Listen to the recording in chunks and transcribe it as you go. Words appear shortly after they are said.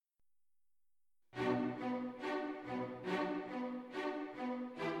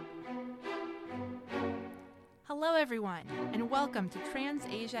Hello, everyone, and welcome to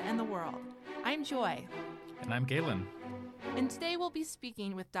Trans-Asia and the World. I'm Joy. And I'm Galen. And today we'll be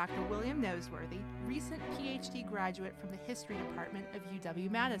speaking with Dr. William Noseworthy, recent PhD graduate from the History Department of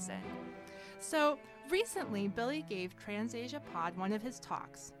UW-Madison. So, recently, Billy gave Trans-Asia Pod one of his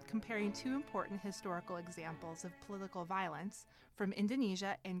talks, comparing two important historical examples of political violence from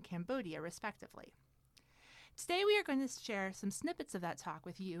Indonesia and Cambodia, respectively. Today we are going to share some snippets of that talk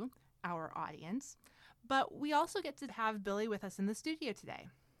with you, our audience, but we also get to have Billy with us in the studio today.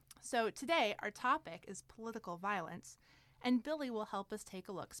 So today our topic is political violence, and Billy will help us take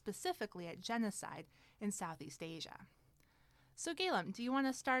a look specifically at genocide in Southeast Asia. So Galen, do you want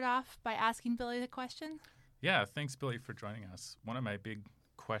to start off by asking Billy the question? Yeah, thanks, Billy, for joining us. One of my big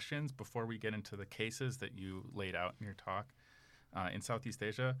questions before we get into the cases that you laid out in your talk in Southeast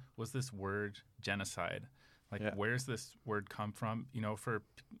Asia was this word genocide. Where's this word come from? You know, for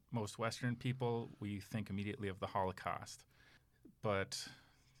most Western people, we think immediately of the Holocaust. But,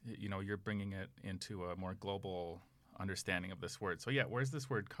 you know, you're bringing it into a more global understanding of this word. So, yeah, where's this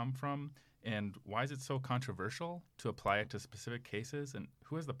word come from? And why is it so controversial to apply it to specific cases? And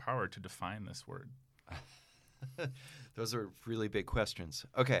who has the power to define this word? Those are really big questions.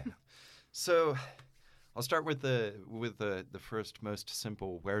 Okay, so I'll start with the first most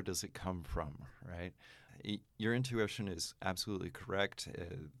simple. Where does it come from? Right. Your intuition is absolutely correct.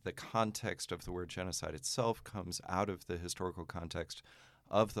 The context of the word genocide itself comes out of the historical context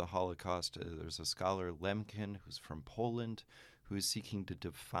of the Holocaust. There's a scholar, Lemkin, who's from Poland, who is seeking to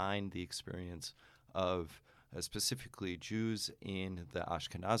define the experience of specifically Jews in the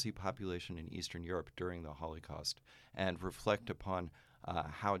Ashkenazi population in Eastern Europe during the Holocaust and reflect upon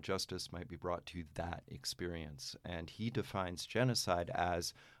how justice might be brought to that experience. And he defines genocide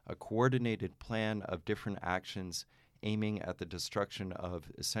as a coordinated plan of different actions aiming at the destruction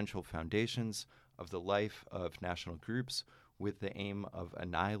of essential foundations of the life of national groups with the aim of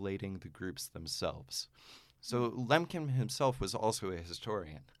annihilating the groups themselves. So Lemkin himself was also a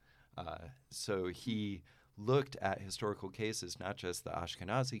historian. So he looked at historical cases, not just the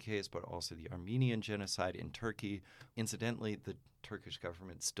Ashkenazi case, but also the Armenian genocide in Turkey. Incidentally, the Turkish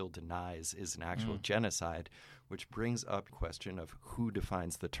government still denies is an actual genocide, which brings up the question of who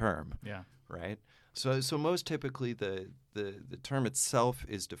defines the term. Yeah. Right? So most typically the term itself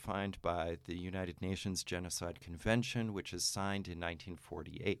is defined by the United Nations Genocide Convention, which is signed in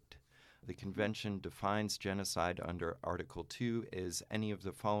 1948. The convention defines genocide under Article 2 as any of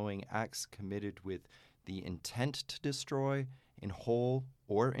the following acts committed with the intent to destroy, in whole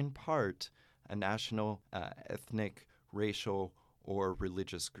or in part, a national, ethnic, racial, or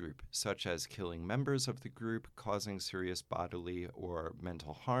religious group, such as killing members of the group, causing serious bodily or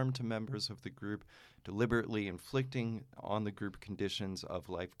mental harm to members of the group, deliberately inflicting on the group conditions of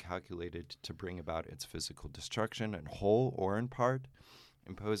life calculated to bring about its physical destruction, in whole or in part,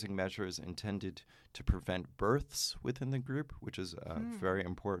 imposing measures intended to prevent births within the group, which is a very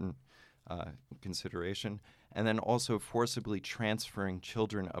important consideration, and then also forcibly transferring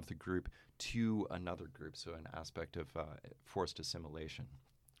children of the group to another group, so an aspect of forced assimilation.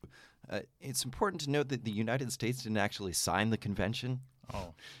 It's important to note that the United States didn't actually sign the convention.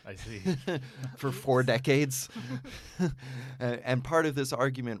 Oh, I see. For 4 decades. And part of this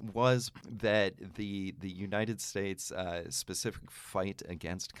argument was that the United States' specific fight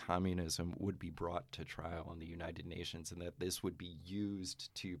against communism would be brought to trial in the United Nations, and that this would be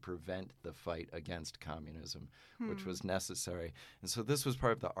used to prevent the fight against communism, which was necessary. And so this was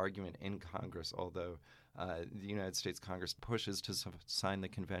part of the argument in Congress, although the United States Congress pushes to sign the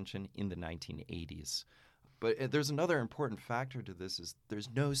convention in the 1980s. But there's another important factor to this is there's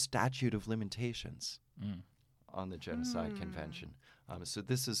no statute of limitations on the Genocide Convention. So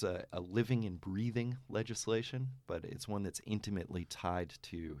this is a living and breathing legislation, but it's one that's intimately tied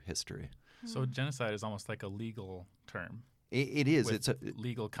to history. So genocide is almost like a legal term. It is. With It's a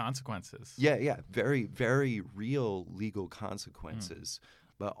legal consequences. Yeah. Very, very real legal consequences.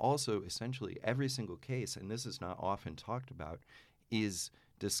 But also, essentially, every single case, and this is not often talked about, is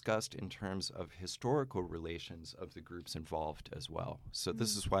discussed in terms of historical relations of the groups involved as well. So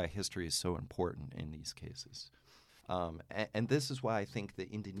this is why history is so important in these cases. And this is why I think the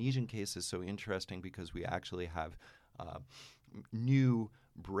Indonesian case is so interesting, because we actually have new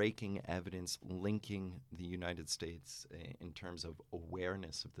breaking evidence linking the United States in terms of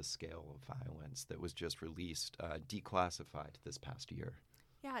awareness of the scale of violence that was just released, declassified this past year.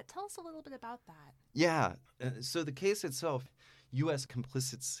 Yeah, tell us a little bit about that. Yeah. So the case itself, U.S.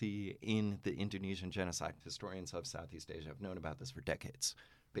 complicity in the Indonesian genocide. Historians of Southeast Asia have known about this for decades,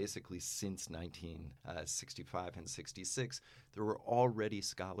 basically since 1965 and 66, there were already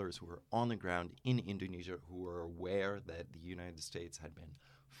scholars who were on the ground in Indonesia who were aware that the United States had been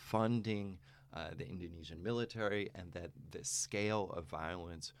funding the Indonesian military and that the scale of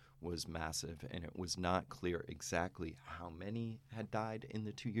violence was massive. And it was not clear exactly how many had died in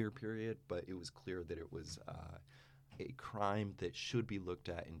the 2-year period, but it was clear that it was a crime that should be looked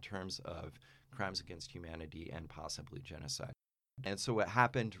at in terms of crimes against humanity and possibly genocide. And so what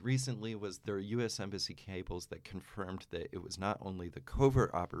happened recently was there were U.S. Embassy cables that confirmed that it was not only the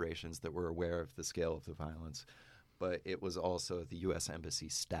covert operations that were aware of the scale of the violence, but it was also the U.S. Embassy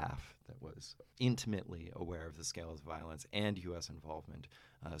staff that was intimately aware of the scale of the violence and U.S. involvement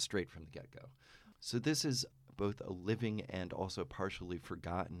straight from the get-go. So this is both a living and also partially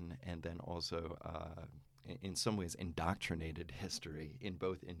forgotten and then also in some ways indoctrinated history in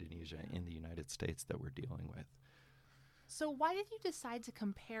both Indonesia and the United States that we're dealing with. So why did you decide to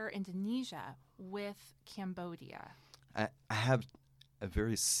compare Indonesia with Cambodia? I have a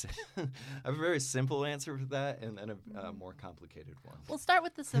very simple answer for that and then a more complicated one. We'll start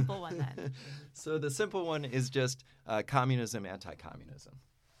with the simple one then. So the simple one is just communism, anti-communism.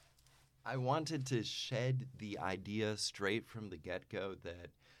 I wanted to shed the idea straight from the get-go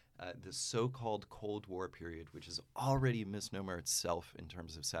that the so-called Cold War period, which is already a misnomer itself in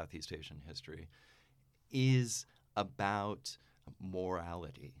terms of Southeast Asian history, is about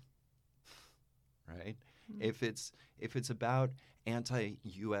morality, right? Mm-hmm. If it's about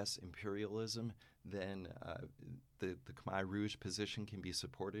anti-U.S. imperialism, then the Khmer Rouge position can be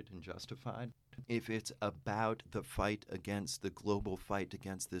supported and justified. If it's about the fight against the global fight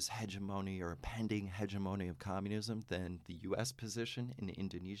against this hegemony or pending hegemony of communism, then the U.S. position in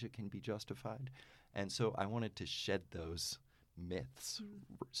Indonesia can be justified. And so I wanted to shed those myths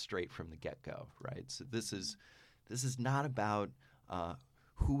straight from the get-go, right? So this is not about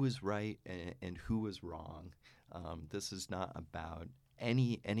who was right and who was wrong. This is not about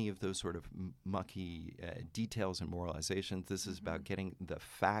any of those sort of mucky details and moralizations. This is about getting the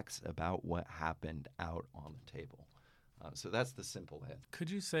facts about what happened out on the table. So that's the simple hit. Could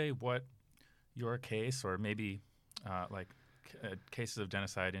you say what your case, or maybe cases of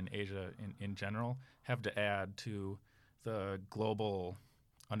genocide in Asia in general, have to add to the global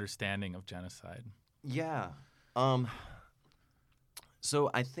understanding of genocide? Yeah. So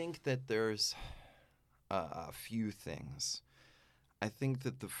I think that there's a few things. I think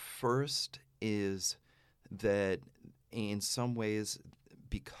that the first is that in some ways,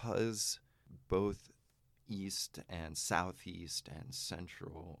 because both East and Southeast and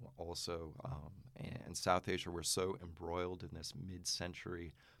Central also and South Asia were so embroiled in this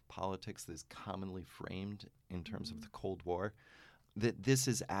mid-century politics that is commonly framed in terms of the Cold War, that this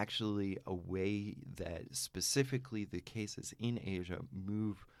is actually a way that specifically the cases in Asia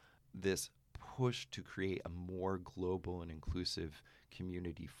move this push to create a more global and inclusive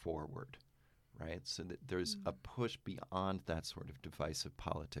community forward, right? So that there's a push beyond that sort of divisive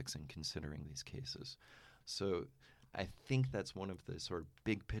politics in considering these cases. So I think that's one of the sort of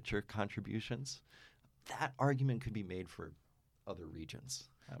big picture contributions. That argument could be made for other regions.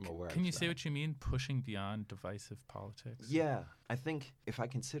 I'm aware of that. Can you say what you mean, pushing beyond divisive politics? Yeah. I think if I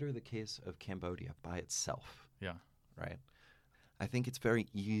consider the case of Cambodia by itself, right, I think it's very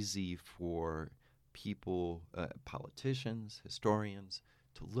easy for people, politicians, historians,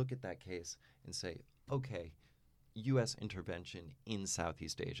 to look at that case and say, okay, U.S. intervention in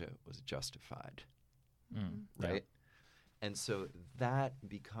Southeast Asia was justified, right? Yeah. And so that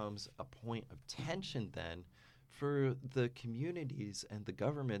becomes a point of tension then for the communities and the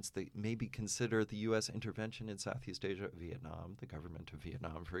governments that maybe consider the U.S. intervention in Southeast Asia, Vietnam, the government of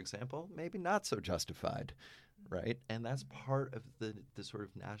Vietnam, for example, maybe not so justified, right? And that's part of the sort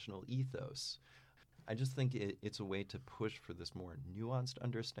of national ethos. I just think it's a way to push for this more nuanced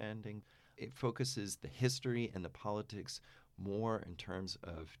understanding. It focuses the history and the politics more in terms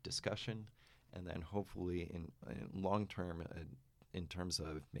of discussion, and then hopefully in long term in terms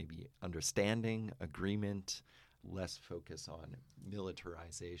of maybe understanding, agreement, less focus on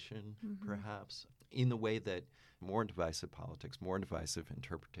militarization, perhaps, in the way that more divisive politics, more divisive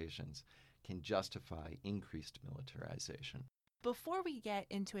interpretations can justify increased militarization. Before we get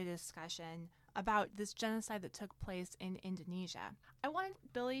into a discussion about this genocide that took place in Indonesia, I want,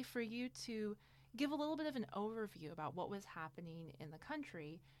 Billy, for you to give a little bit of an overview about what was happening in the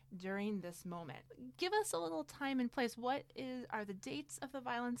country during this moment. Give us a little time and place. What are the dates of the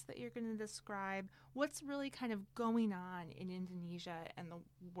violence that you're going to describe? What's really kind of going on in Indonesia and the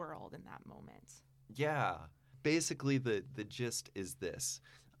world in that moment? Yeah. Basically, the gist is this.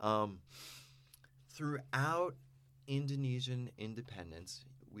 Throughout Indonesian independence,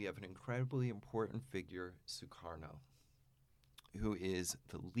 we have an incredibly important figure, Sukarno, who is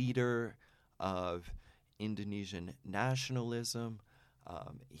the leader of Indonesian nationalism.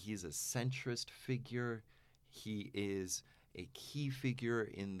 He's a centrist figure. He is a key figure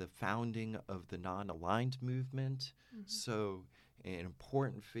in the founding of the non-aligned movement. So an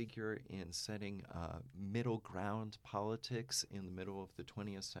important figure in setting middle ground politics in the middle of the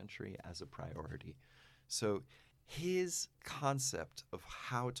 20th century as a priority. So his concept of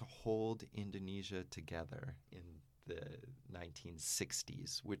how to hold Indonesia together in the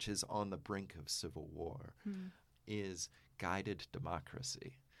 1960s, which is on the brink of civil war, is guided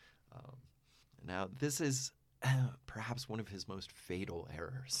democracy. Now, this is perhaps one of his most fatal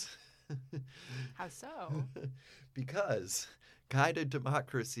errors. How so? Because guided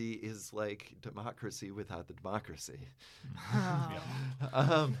democracy is like democracy without the democracy.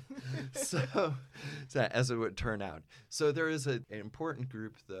 So as it would turn out. So there is an important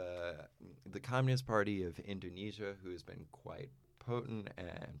group, the Communist Party of Indonesia, who has been quite potent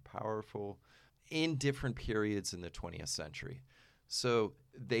and powerful in different periods in the 20th century. So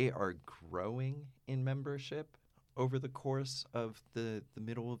they are growing in membership over the course of the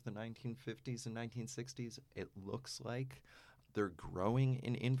middle of the 1950s and 1960s. It looks like they're growing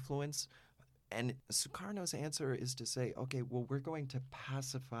in influence. And Sukarno's answer is to say, okay, well, we're going to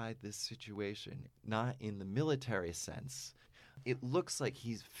pacify this situation, not in the military sense. It looks like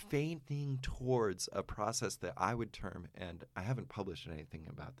he's fainting towards a process that I would term, and I haven't published anything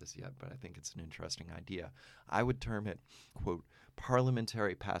about this yet, but I think it's an interesting idea. I would term it, quote,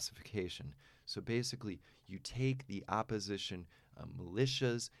 parliamentary pacification. So basically, you take the opposition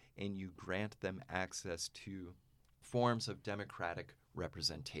militias and you grant them access to forms of democratic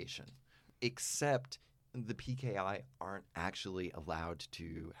representation. Except the PKI aren't actually allowed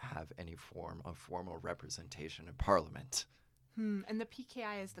to have any form of formal representation in parliament. And the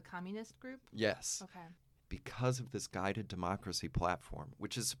PKI is the communist group? Yes. Okay. Because of this guided democracy platform,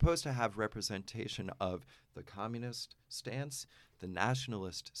 which is supposed to have representation of the communist stance, the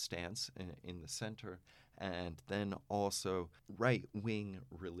nationalist stance in the center, and then also right-wing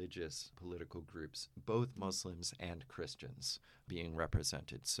religious political groups, both Muslims and Christians, being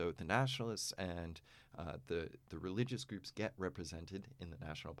represented. So the nationalists and the religious groups get represented in the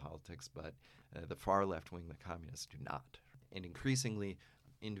national politics, but the far left-wing, the communists, do not. And increasingly,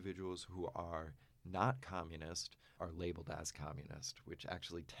 individuals who are not communist are labeled as communist, which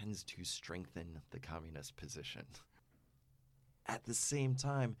actually tends to strengthen the communist position. At the same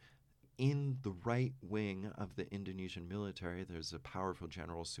time, in the right wing of the Indonesian military, there's a powerful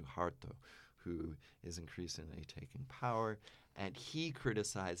General Suharto who is increasingly taking power, and he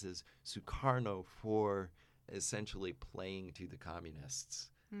criticizes Sukarno for essentially playing to the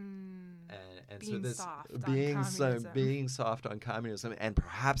communists. And being so this soft being soft on communism, and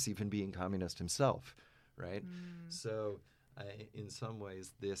perhaps even being communist himself, right? So in some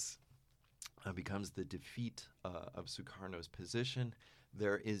ways, this becomes the defeat of Sukarno's position.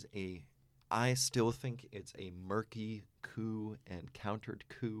 I still think it's a murky coup and countered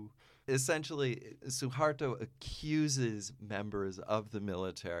coup. Essentially, Suharto accuses members of the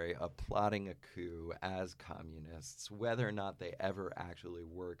military of plotting a coup as communists. Whether or not they ever actually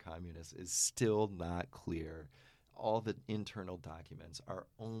were communists is still not clear. All the internal documents are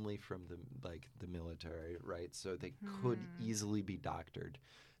only from the military, right? So they could easily be doctored.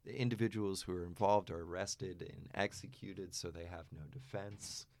 The individuals who are involved are arrested and executed, so they have no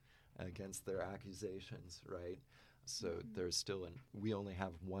defense against their accusations, right? So there's still we only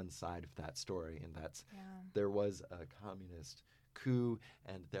have one side of that story, and that's there was a communist coup,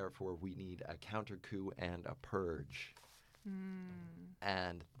 and therefore we need a counter coup and a purge.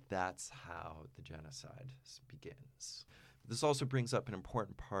 And that's how the genocide begins. This also brings up an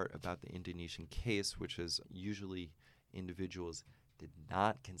important part about the Indonesian case, which is usually individuals did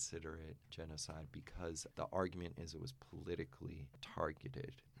not consider it genocide because the argument is it was politically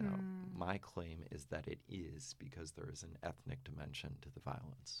targeted. Now, my claim is that it is because there is an ethnic dimension to the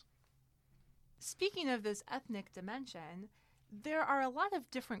violence. Speaking of this ethnic dimension, there are a lot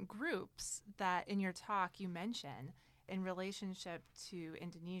of different groups that in your talk you mention in relationship to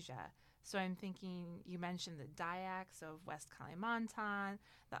Indonesia. So I'm thinking you mentioned the Dayaks of West Kalimantan,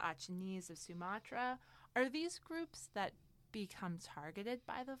 the Acehnese of Sumatra. Are these groups that become targeted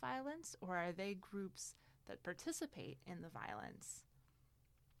by the violence, or are they groups that participate in the violence?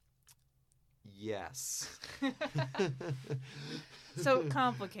 Yes. So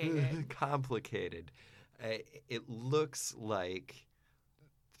complicated. Complicated. It looks like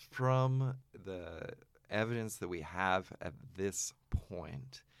from the evidence that we have at this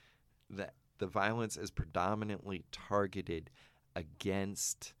point that the violence is predominantly targeted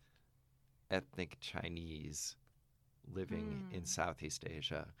against ethnic Chinese living in Southeast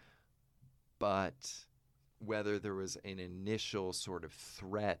Asia. But whether there was an initial sort of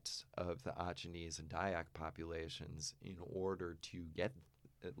threat of the Achinese and Dayak populations in order to get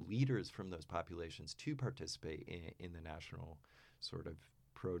leaders from those populations to participate in the national sort of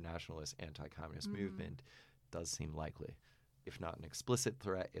pro-nationalist anti-communist movement does seem likely. If not an explicit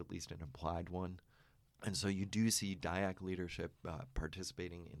threat, at least an implied one. And so you do see Dayak leadership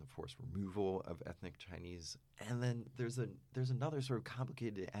participating in the forced removal of ethnic Chinese. And then there's another sort of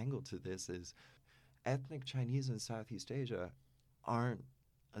complicated angle to this is ethnic Chinese in Southeast Asia aren't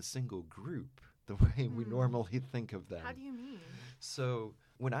a single group the way we normally think of them. How do you mean? So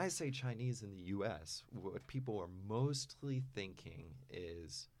when I say Chinese in the U.S., what people are mostly thinking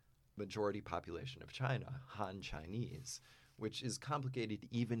is majority population of China, Han Chinese, which is complicated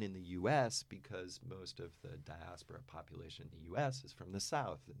even in the U.S. because most of the diaspora population in the U.S. is from the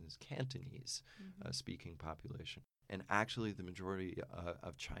South and is Cantonese speaking population. And actually the majority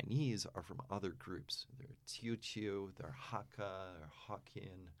of Chinese are from other groups. They're Teochew, they're Hakka, they're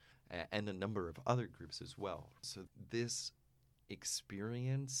Hokkien, and a number of other groups as well. So this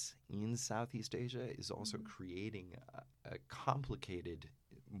experience in Southeast Asia is also creating a complicated,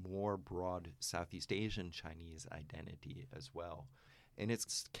 more broad Southeast Asian Chinese identity as well. And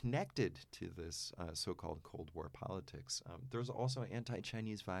it's connected to this so-called Cold War politics. There's also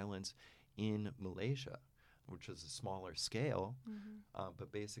anti-Chinese violence in Malaysia, which is a smaller scale,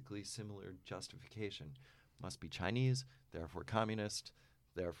 but basically similar justification. Must be Chinese, therefore communist,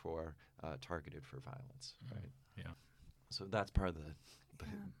 therefore targeted for violence, right? Yeah. So that's part of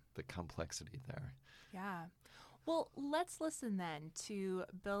the complexity there. Yeah. Well, let's listen then to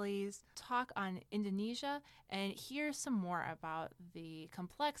Billy's talk on Indonesia and hear some more about the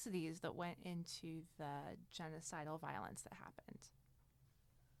complexities that went into the genocidal violence that happened.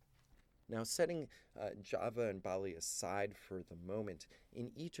 Now, setting Java and Bali aside for the moment,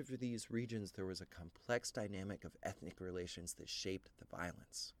 in each of these regions there was a complex dynamic of ethnic relations that shaped the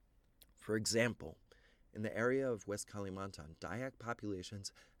violence. For example, in the area of West Kalimantan, Dayak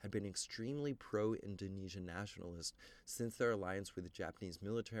populations had been extremely pro-Indonesian nationalist since their alliance with the Japanese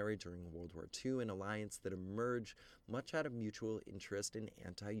military during World War II, an alliance that emerged much out of mutual interest in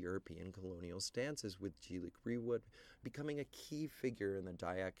anti-European colonial stances, with Jilik Riwood becoming a key figure in the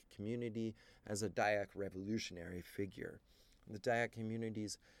Dayak community as a Dayak revolutionary figure. The Dayak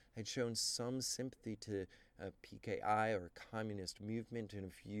communities had shown some sympathy to PKI or communist movement in a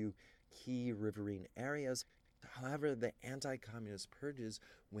few key riverine areas. However, the anti-communist purges,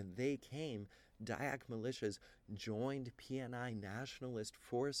 when they came, Dayak militias joined PNI nationalist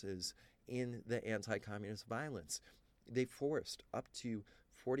forces in the anti-communist violence. They forced up to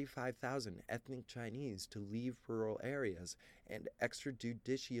 45,000 ethnic Chinese to leave rural areas and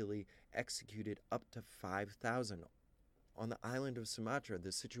extrajudicially executed up to 5,000. On the island of Sumatra,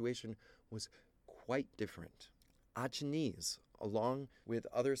 the situation was quite different. Achinese, along with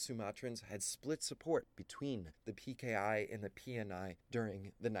other Sumatrans, had split support between the PKI and the PNI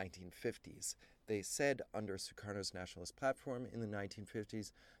during the 1950s. They said under Sukarno's nationalist platform in the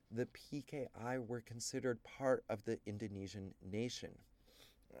 1950s, the PKI were considered part of the Indonesian nation.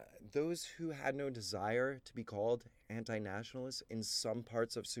 Those who had no desire to be called anti-nationalists in some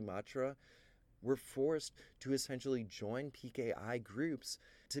parts of Sumatra were forced to essentially join PKI groups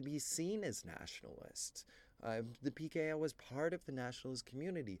to be seen as nationalists. The PKI was part of the nationalist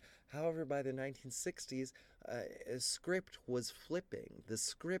community. However, by the 1960s, a script was flipping. The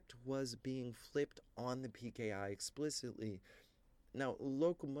script was being flipped on the PKI explicitly. Now,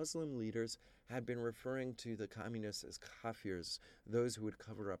 local Muslim leaders had been referring to the communists as kafirs, those who would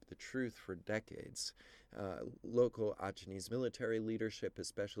cover up the truth for decades. Local Achinese military leadership,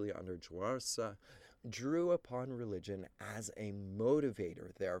 especially under Juarsa, drew upon religion as a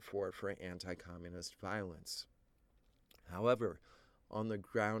motivator, therefore, for anti-communist violence. However, on the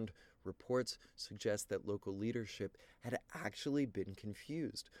ground, reports suggest that local leadership had actually been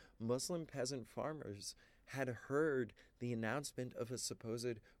confused. Muslim peasant farmers had heard the announcement of a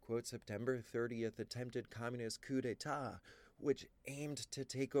supposed, quote, September 30th attempted communist coup d'etat, which aimed to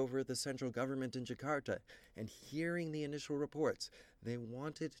take over the central government in Jakarta, and hearing the initial reports, they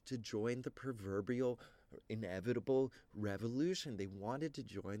wanted to join the proverbial inevitable revolution. They wanted to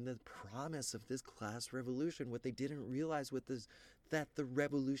join the promise of this class revolution. What they didn't realize was that the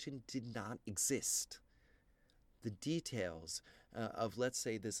revolution did not exist. The details of, let's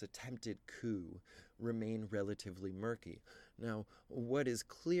say, this attempted coup remain relatively murky. Now, what is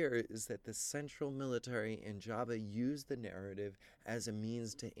clear is that the central military in Java used the narrative as a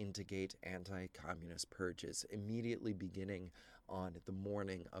means to instigate anti-communist purges, immediately beginning on the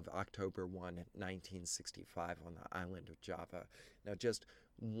morning of October 1, 1965 on the island of Java. Now, just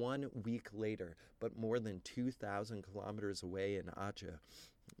 1 week later, but more than 2,000 kilometers away in Aceh,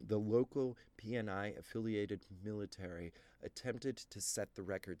 the local PNI-affiliated military attempted to set the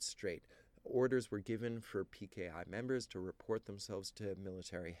record straight. Orders were given for PKI members to report themselves to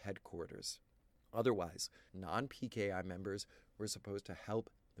military headquarters. Otherwise, non-PKI members were supposed to help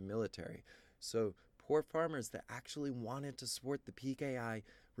the military. So poor farmers that actually wanted to support the PKI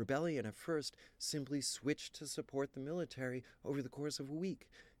rebellion at first simply switched to support the military over the course of a week,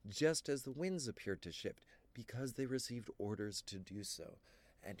 just as the winds appeared to shift, because they received orders to do so.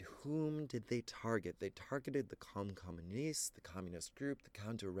 And whom did they target? They targeted the communists, the communist group, the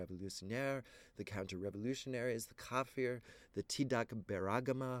counter-revolutionaire, the counter-revolutionaries, the kafir, the Tidak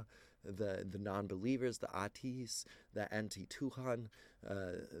Beragama, the non-believers, the atheists, the anti-Tuhan,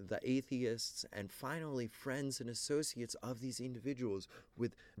 the atheists, and finally friends and associates of these individuals,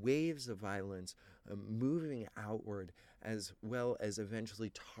 with waves of violence moving outward, as well as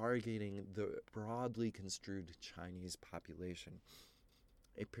eventually targeting the broadly construed Chinese population.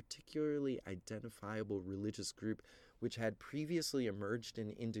 A particularly identifiable religious group which had previously emerged in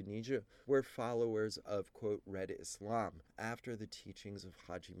Indonesia were followers of, quote, Red Islam, after the teachings of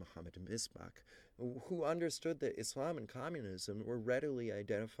Haji Muhammad Misbah, who understood that Islam and communism were readily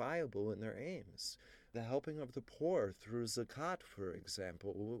identifiable in their aims. The helping of the poor through zakat, for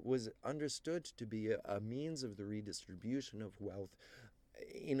example, was understood to be a means of the redistribution of wealth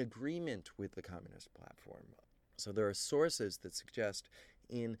in agreement with the communist platform. So there are sources that suggest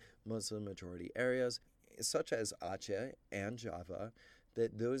in Muslim-majority areas, such as Aceh and Java,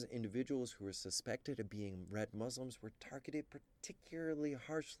 that those individuals who were suspected of being Red Muslims were targeted particularly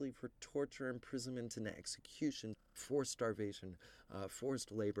harshly for torture, imprisonment, and execution, forced starvation,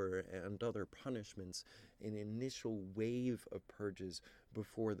 forced labor, and other punishments, an initial wave of purges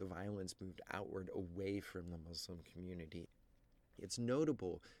before the violence moved outward away from the Muslim community. It's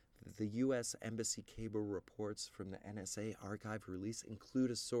notable that the U.S. Embassy cable reports from the NSA archive release include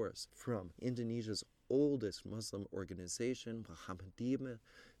a source from Indonesia's oldest Muslim organization, Muhammadiyah,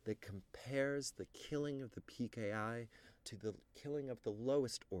 that compares the killing of the PKI to the killing of the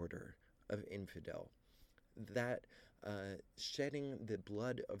lowest order of infidel. That shedding the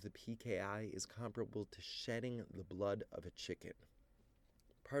blood of the PKI is comparable to shedding the blood of a chicken.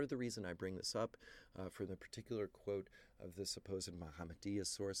 Part of the reason I bring this up for the particular quote of the supposed Muhammadiyah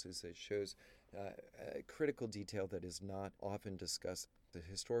source is it shows a critical detail that is not often discussed. The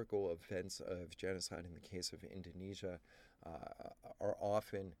historical events of genocide in the case of Indonesia are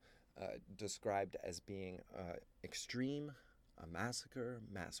often described as being extreme, a massacre,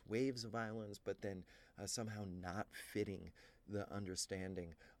 mass waves of violence, but then somehow not fitting the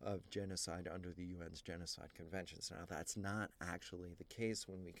understanding of genocide under the UN's Genocide Conventions. Now, that's not actually the case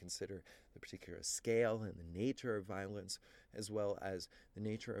when we consider the particular scale and the nature of violence, as well as the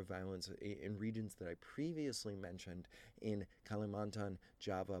nature of violence in regions that I previously mentioned in Kalimantan,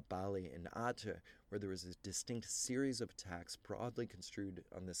 Java, Bali, and Aceh, where there was a distinct series of attacks broadly construed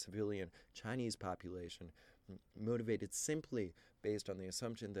on the civilian Chinese population, motivated simply based on the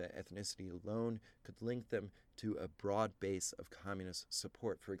assumption that ethnicity alone could link them to a broad base of communist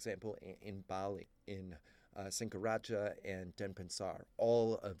support. For example, in Bali, in Singaraja and Denpasar,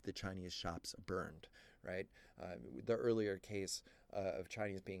 all of the Chinese shops burned, right? The earlier case of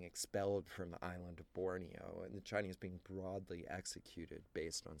Chinese being expelled from the island of Borneo, and the Chinese being broadly executed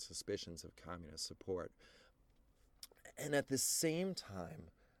based on suspicions of communist support. And at the same time,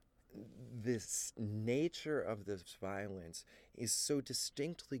 this nature of this violence is so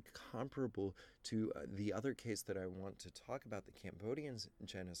distinctly comparable to the other case that I want to talk about, the Cambodian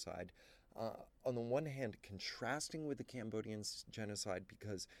genocide. On the one hand, contrasting with the Cambodian genocide,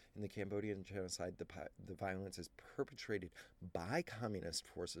 because in the Cambodian genocide, the violence is perpetrated by communist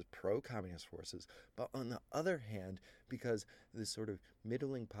forces, pro-communist forces, but on the other hand, because the sort of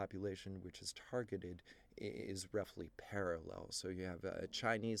middling population which is targeted is roughly parallel. So you have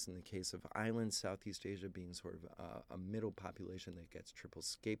Chinese, in the case of island Southeast Asia, being sort of a middle population that gets triple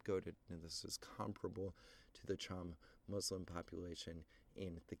scapegoated, and this is comparable to the Cham Muslim population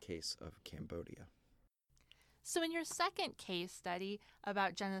in the case of Cambodia. So in your second case study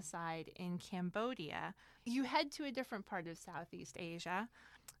about genocide in Cambodia, you head to a different part of Southeast Asia.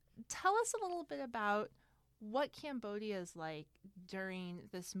 Tell us a little bit about what Cambodia is like during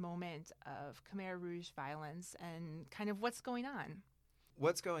this moment of Khmer Rouge violence and kind of what's going on.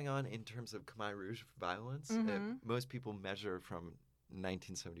 What's going on in terms of Khmer Rouge violence? Most people measure from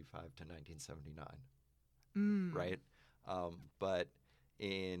 1975 to 1979, right? But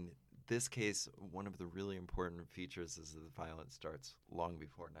in this case, one of the really important features is that the violence starts long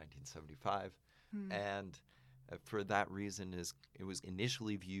before 1975. And for that reason, it was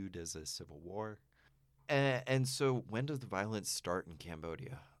initially viewed as a civil war. And so when does the violence start in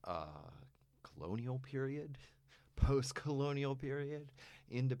Cambodia? Colonial period? Post-colonial period?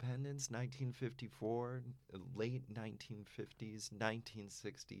 Independence, 1954, late 1950s,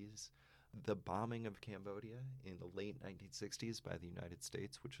 1960s. The bombing of Cambodia in the late 1960s by the United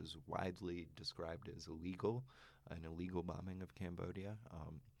States, which was widely described as illegal, an illegal bombing of Cambodia.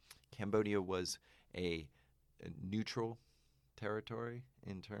 Cambodia was a neutral territory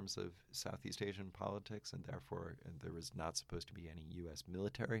in terms of Southeast Asian politics, and therefore there was not supposed to be any U.S.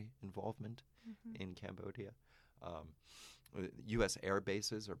 military involvement in Cambodia. U.S. air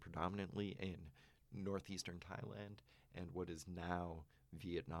bases are predominantly in northeastern Thailand and what is now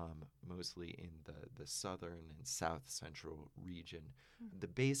Vietnam, mostly in the southern and south central region. The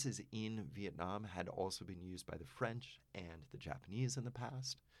bases in Vietnam had also been used by the French and the Japanese in the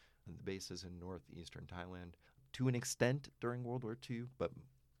past, and the bases in northeastern Thailand to an extent during World War II, but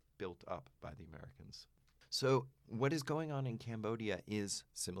built up by the Americans. So what is going on in Cambodia is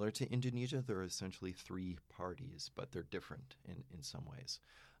similar to Indonesia. There are essentially three parties, but they're different in some ways.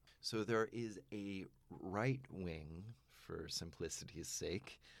 So there is a right wing, for simplicity's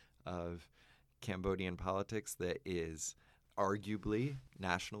sake, of Cambodian politics that is arguably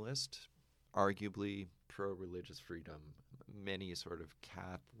nationalist, arguably pro-religious freedom. Many sort of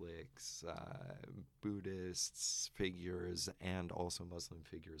Catholics, Buddhists figures, and also Muslim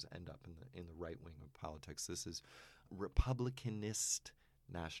figures end up in the right wing of politics. This is republicanist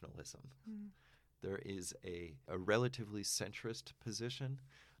nationalism. There is a relatively centrist position,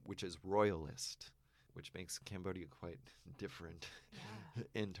 which is royalist, which makes Cambodia quite different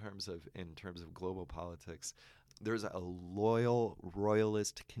in terms of global politics. There's a loyal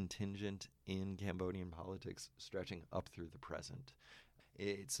royalist contingent in Cambodian politics stretching up through the present.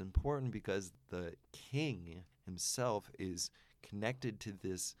 It's important because the king himself is connected to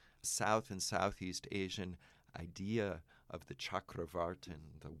this South and Southeast Asian idea of the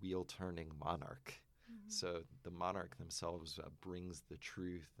Chakravartin, the wheel-turning monarch. So the monarch themselves brings the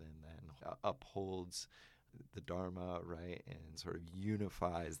truth and then upholds the Dharma, right, and sort of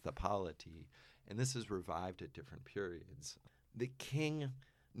unifies the polity. And this is revived at different periods. The king,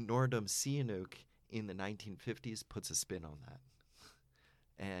 Norodom Sihanouk, in the 1950s puts a spin on that.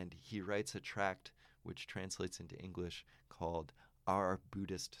 And he writes a tract which translates into English called Our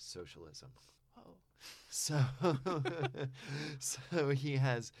Buddhist Socialism. So he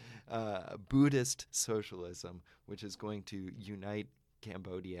has Buddhist socialism, which is going to unite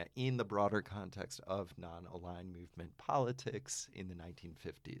Cambodia in the broader context of non-aligned movement politics in the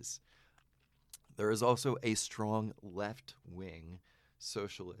 1950s. There is also a strong left-wing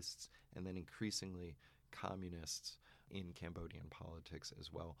socialists and then increasingly communists in Cambodian politics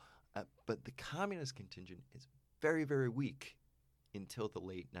as well. But the communist contingent is very, very weak until the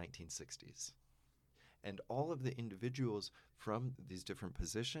late 1960s. And all of the individuals from these different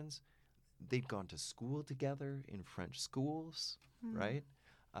positions, they'd gone to school together in French schools, right?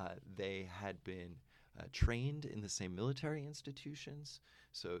 They had been trained in the same military institutions.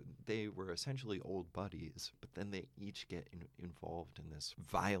 So they were essentially old buddies, but then they each get involved in this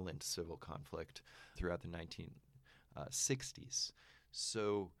violent civil conflict throughout the 1960s.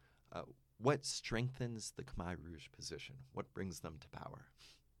 So what strengthens the Khmer Rouge position? What brings them to power?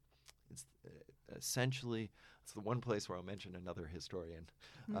 It's essentially, it's the one place where I'll mention another historian.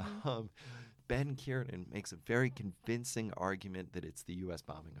 Ben Kiernan makes a very convincing argument that it's the U.S.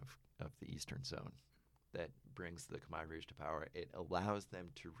 bombing of the Eastern Zone that brings the Khmer Rouge to power. It allows them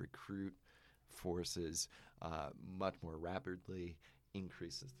to recruit forces much more rapidly,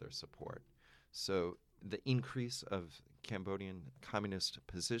 increases their support. So the increase of Cambodian communist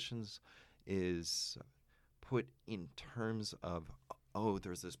positions is put in terms of,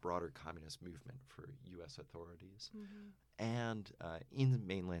 there's this broader communist movement for U.S. authorities. And in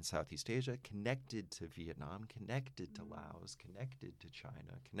mainland Southeast Asia, connected to Vietnam, connected to Laos, connected to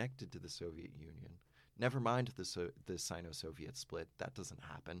China, connected to the Soviet Union. Never mind the Sino-Soviet split. That doesn't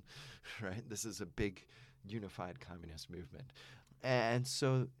happen, right? This is a big unified communist movement. And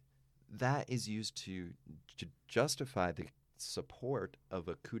so that is used to justify the support of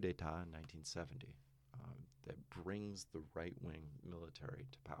a coup d'etat in 1970 that brings the right-wing military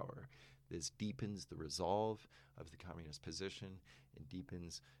to power. This deepens the resolve of the communist position. It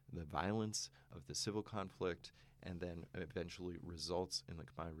deepens the violence of the civil conflict, and then eventually results in the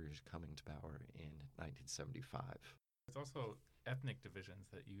Khmer Rouge coming to power in 1975. There's also ethnic divisions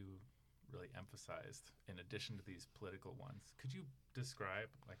that you really emphasized in addition to these political ones. Could you describe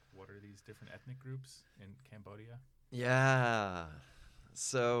what are these different ethnic groups in Cambodia? Yeah.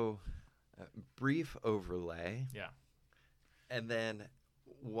 So, brief overlay. Yeah. And then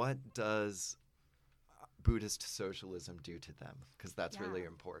what does Buddhist socialism do to them? Because that's really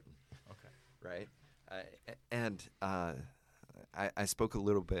important. Okay. Right? I spoke a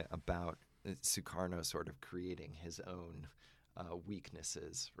little bit about Sukarno sort of creating his own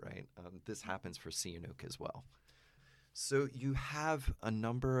weaknesses, right? This happens for Sihanouk as well. So you have a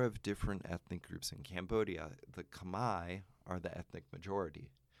number of different ethnic groups in Cambodia. The Khmer are the ethnic majority.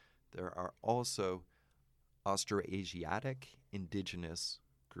 There are also Austroasiatic indigenous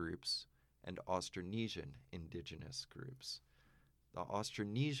groups and Austronesian indigenous groups. The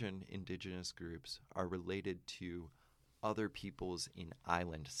Austronesian indigenous groups are related to other peoples in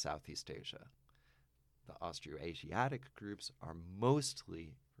island Southeast Asia. The Austroasiatic groups are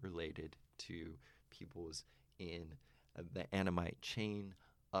mostly related to peoples in the Annamite chain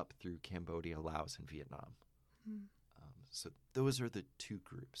up through Cambodia, Laos, and Vietnam. So those are the two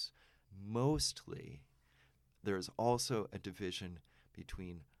groups. Mostly, there's also a division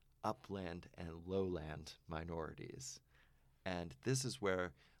between upland and lowland minorities. And this is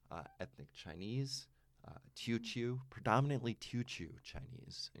where ethnic Chinese, Teochew, predominantly Teochew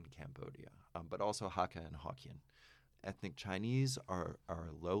Chinese in Cambodia, but also Hakka and Hokkien. Ethnic Chinese are a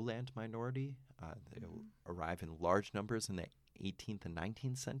lowland minority. They arrive in large numbers in the 18th and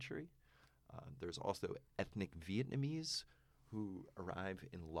 19th century. There's also ethnic Vietnamese who arrive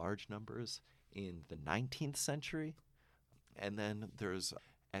in large numbers in the 19th century. And then there's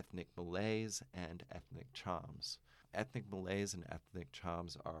ethnic Malays and ethnic Chams. Ethnic Malays and ethnic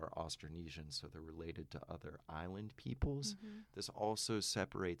Chams are Austronesian, so they're related to other island peoples. This also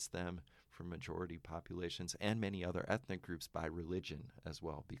separates them from majority populations and many other ethnic groups by religion as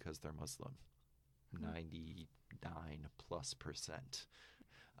well, because they're Muslim. 99+%.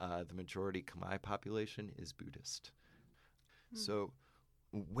 The majority Khmer population is Buddhist. So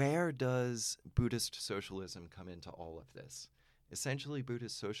where does Buddhist socialism come into all of this? Essentially,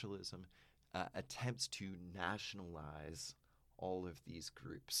 Buddhist socialism attempts to nationalize all of these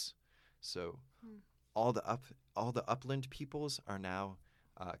groups. So all the upland peoples are now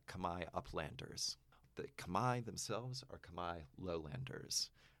Khmer uplanders. The Khmer themselves are Khmer lowlanders.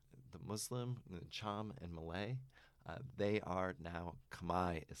 The Muslim, the Cham, and Malay, they are now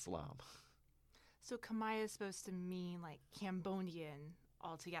Khmer Islam. So Khmer is supposed to mean Cambodian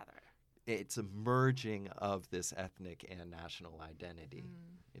altogether. It's a merging of this ethnic and national identity.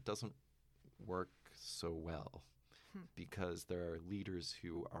 It doesn't work so well because there are leaders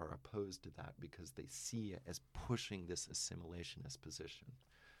who are opposed to that because they see it as pushing this assimilationist position.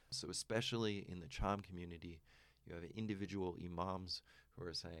 So especially in the Cham community, you have individual imams who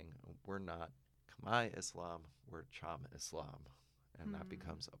are saying, we're not Khmer Islam, we're Cham Islam. And that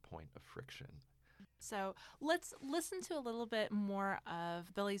becomes a point of friction. So let's listen to a little bit more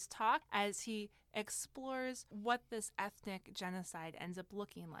of Billy's talk as he explores what this ethnic genocide ends up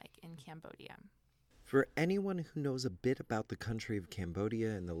looking like in Cambodia. For anyone who knows a bit about the country of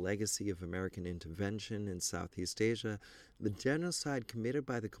Cambodia and the legacy of American intervention in Southeast Asia, the genocide committed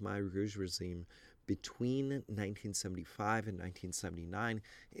by the Khmer Rouge regime between 1975 and 1979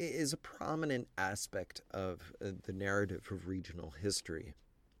 is a prominent aspect of the narrative of regional history.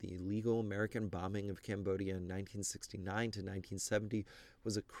 The illegal American bombing of Cambodia in 1969 to 1970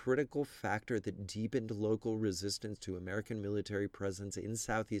 was a critical factor that deepened local resistance to American military presence in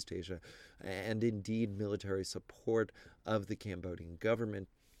Southeast Asia and indeed military support of the Cambodian government.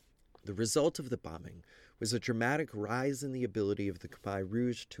 The result of the bombing was a dramatic rise in the ability of the Khmer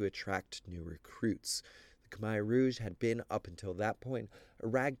Rouge to attract new recruits. The Khmer Rouge had been, up until that point, a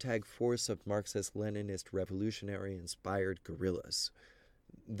ragtag force of Marxist-Leninist revolutionary-inspired guerrillas.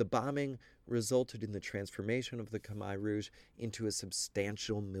 The bombing resulted in the transformation of the Khmer Rouge into a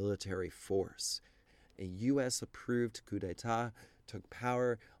substantial military force. A U.S.-approved coup d'etat took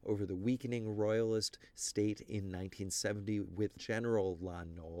power over the weakening royalist state in 1970 with General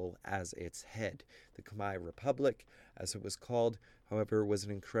Lon Nol as its head. The Khmer Republic, as it was called, however, was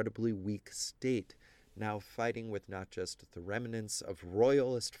an incredibly weak state, now fighting with not just the remnants of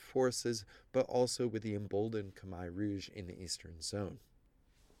royalist forces, but also with the emboldened Khmer Rouge in the eastern zone.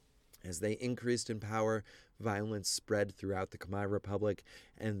 As they increased in power, violence spread throughout the Khmer Republic,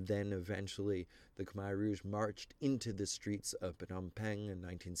 and then eventually the Khmer Rouge marched into the streets of Phnom Penh in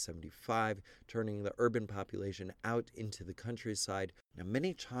 1975, turning the urban population out into the countryside. Now,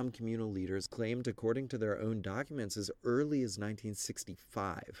 many Cham communal leaders claimed, according to their own documents, as early as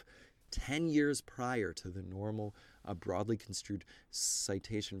 1965, 10 years prior to the normal a broadly construed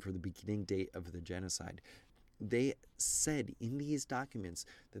citation for the beginning date of the genocide. They said in these documents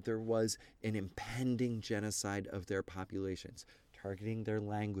that there was an impending genocide of their populations, targeting their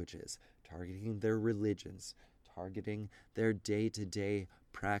languages, targeting their religions, targeting their day-to-day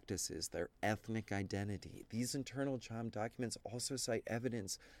practices, their ethnic identity. These internal Cham documents also cite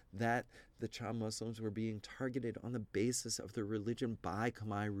evidence that the Cham Muslims were being targeted on the basis of their religion by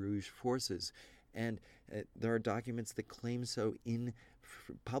Khmer Rouge forces. And there are documents that claim so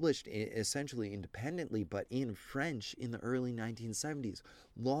published essentially independently, but in French in the early 1970s,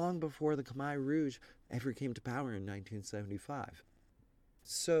 long before the Khmer Rouge ever came to power in 1975.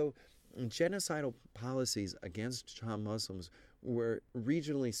 So genocidal policies against Cham Muslims were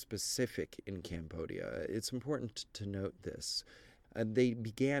regionally specific in Cambodia. It's important to note this. They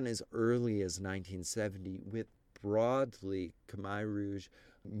began as early as 1970 with broadly Khmer Rouge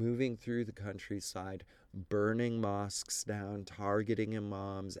moving through the countryside, burning mosques down, targeting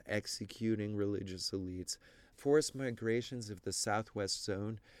imams, executing religious elites. Forced migrations of the southwest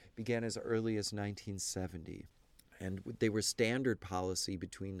zone began as early as 1970, and they were standard policy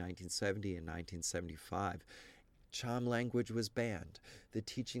between 1970 and 1975. Cham language was banned. The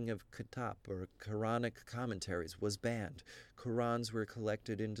teaching of Kitab, or Quranic commentaries, was banned. Qurans were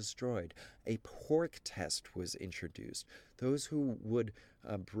collected and destroyed. A pork test was introduced. Those who would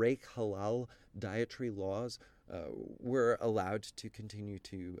break halal dietary laws were allowed to continue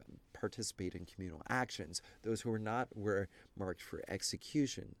to participate in communal actions. Those who were not were marked for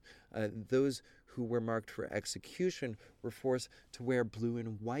execution. Those who were marked for execution were forced to wear blue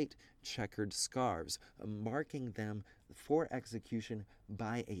and white checkered scarves, marking them for execution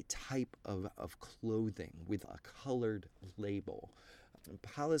by a type of clothing with a colored label.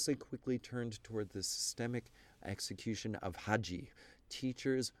 Policy quickly turned toward the systemic execution of Haji,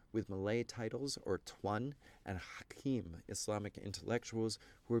 teachers with Malay titles, or Tuan, and Hakim, Islamic intellectuals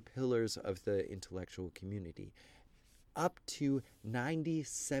who were pillars of the intellectual community. Up to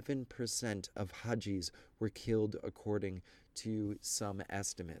 97% of Hajis were killed according to some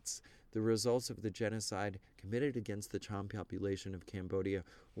estimates. The results of the genocide committed against the Cham population of Cambodia,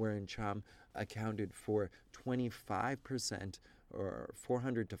 wherein Cham accounted for 25%, or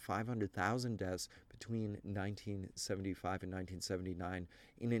 400 to 500,000 deaths between 1975 and 1979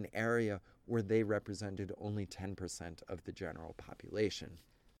 in an area where they represented only 10% of the general population.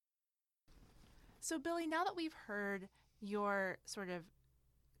 So, Billy, now that we've heard your sort of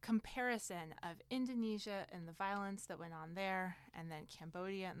comparison of Indonesia and the violence that went on there, and then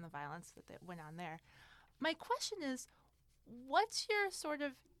Cambodia and the violence that went on there, my question is, what's your sort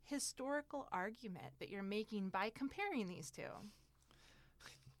of historical argument that you're making by comparing these two?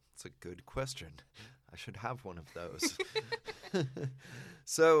 It's a good question. I should have one of those.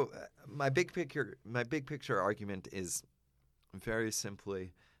 So my big picture argument is very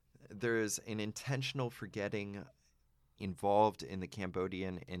simply, there is an intentional forgetting involved in the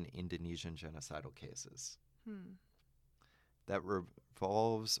Cambodian and Indonesian genocidal cases that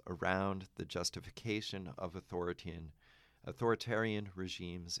revolves around the justification of authoritarian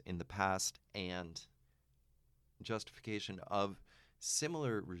regimes in the past and justification of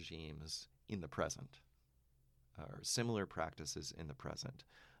similar regimes in the present, or similar practices in the present.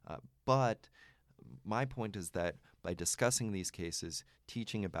 But my point is that by discussing these cases,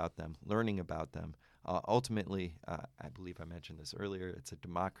 teaching about them, learning about them, ultimately, I believe I mentioned this earlier, it's a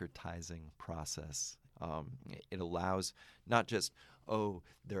democratizing process. It allows not just,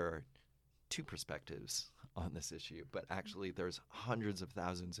 there are two perspectives on this issue, but actually there's hundreds of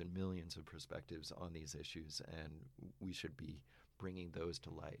thousands and millions of perspectives on these issues, and we should be bringing those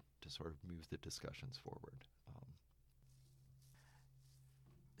to light to sort of move the discussions forward.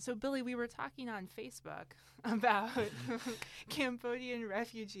 So, Billy, we were talking on Facebook about Cambodian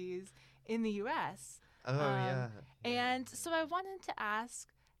refugees in the U.S. Yeah. And so I wanted to ask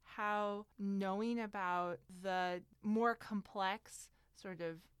how knowing about the more complex sort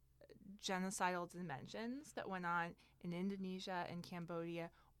of genocidal dimensions that went on in Indonesia and Cambodia,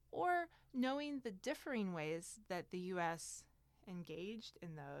 or knowing the differing ways that the U.S. engaged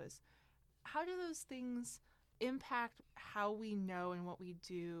in those, how do those things impact how we know and what we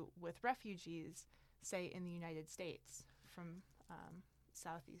do with refugees, say, in the United States from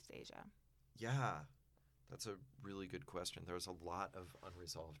Southeast Asia? Yeah, that's a really good question. There's a lot of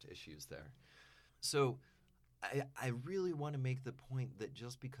unresolved issues there. So I really want to make the point that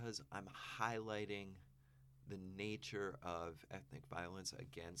just because I'm highlighting the nature of ethnic violence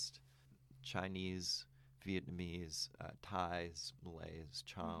against Chinese, Vietnamese, Thais, Malays,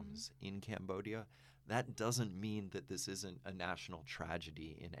 Chams in Cambodia, that doesn't mean that this isn't a national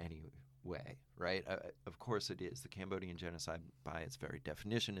tragedy in any way, right? Of course it is. The Cambodian genocide, by its very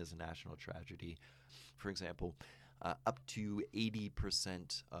definition, is a national tragedy. For example, up to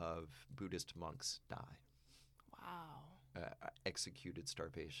 80% of Buddhist monks die. Wow. Executed,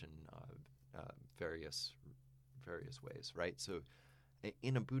 starvation, various ways, right? So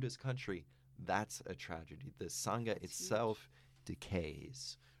in a Buddhist country, that's a tragedy. The Sangha itself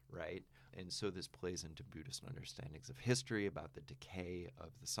decays, right? And so this plays into Buddhist understandings of history about the decay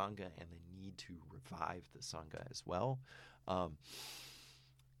of the Sangha and the need to revive the Sangha as well.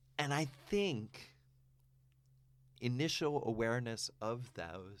 And I think initial awareness of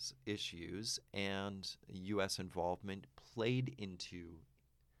those issues and U.S. involvement played into,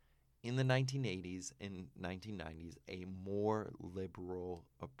 in the 1980s and 1990s, a more liberal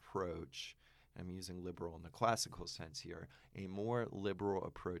approach. I'm using liberal in the classical sense here, a more liberal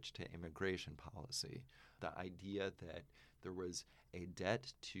approach to immigration policy. The idea that there was a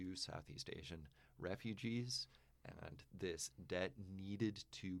debt to Southeast Asian refugees, and this debt needed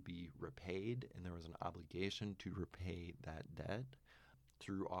to be repaid, and there was an obligation to repay that debt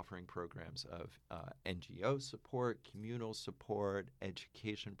through offering programs of NGO support, communal support,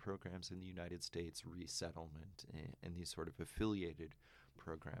 education programs in the United States, resettlement, and these sort of affiliated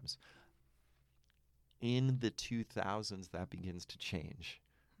programs. In the 2000s, that begins to change,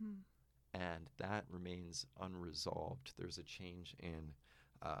 and that remains unresolved. There's a change in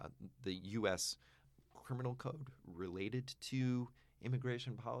the U.S. criminal code related to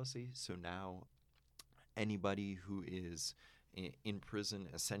immigration policy. So now anybody who is in prison,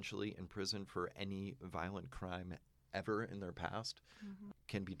 essentially in prison for any violent crime ever in their past,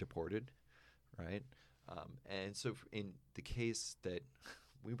 can be deported, right? And so in the case that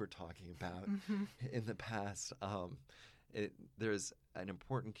we were talking about in the past, there's an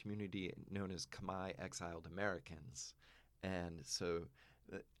important community known as Khmer exiled Americans. And so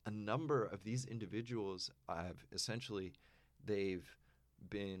a number of these individuals have essentially, they've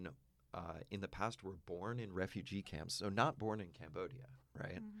been, in the past, were born in refugee camps, so not born in Cambodia,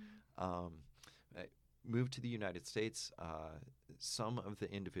 right? Moved to the United States. Some of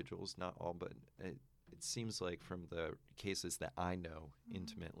the individuals, not all, but it seems like from the cases that I know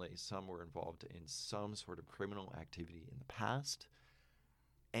intimately, some were involved in some sort of criminal activity in the past.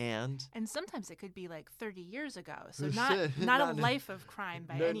 And sometimes it could be like 30 years ago, so not a life of crime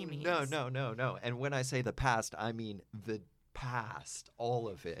by any means. No. And when I say the past, I mean the past, all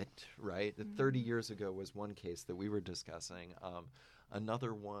of it, right? 30 years ago was one case that we were discussing.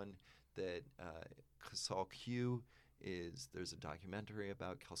 Another one that Khalsa Q there's a documentary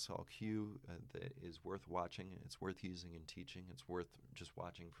about Khalsa Q that is worth watching. It's worth using in teaching. It's worth just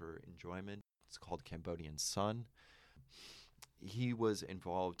watching for enjoyment. It's called Cambodian Sun. He was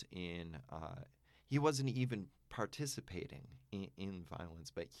involved in, he wasn't even participating in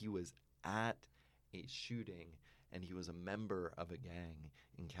violence, but he was at a shooting, and he was a member of a gang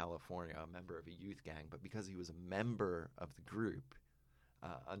in California, a member of a youth gang. But because he was a member of the group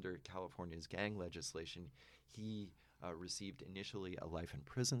under California's gang legislation, he received initially a life in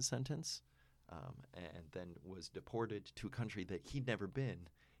prison sentence and then was deported to a country that he'd never been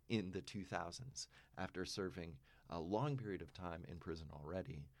in the 2000s after serving a long period of time in prison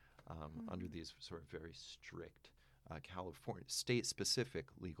already under these sort of very strict California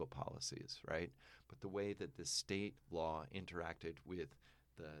state-specific legal policies, right? But the way that the state law interacted with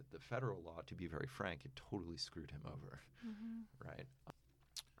the federal law, to be very frank, it totally screwed him over, right?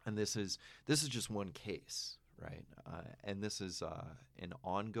 And this is just one case, right? And this is an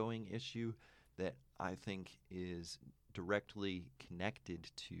ongoing issue that I think is directly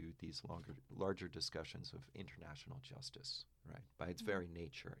connected to these larger discussions of international justice, right? By its very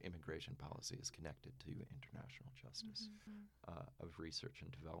nature, immigration policy is connected to international justice of research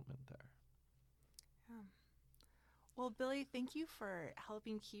and development there. Yeah. Well, Billy, thank you for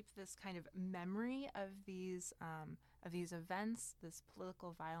helping keep this kind of memory of these events, this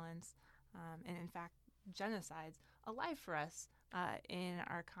political violence, and in fact, genocides, alive for us in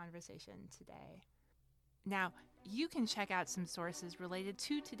our conversation today. Now, you can check out some sources related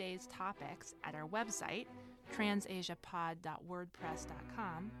to today's topics at our website,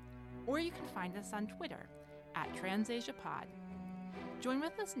 transasiapod.wordpress.com, or you can find us on Twitter @transasiapod. Join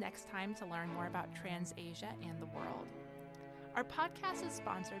with us next time to learn more about TransAsia and the world. Our podcast is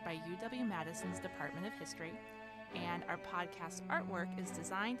sponsored by UW-Madison's Department of History, and our podcast artwork is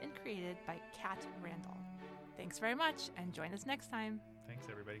designed and created by Kat Randall. Thanks very much, and join us next time. Thanks,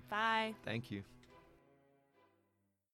 everybody. Bye. Thank you.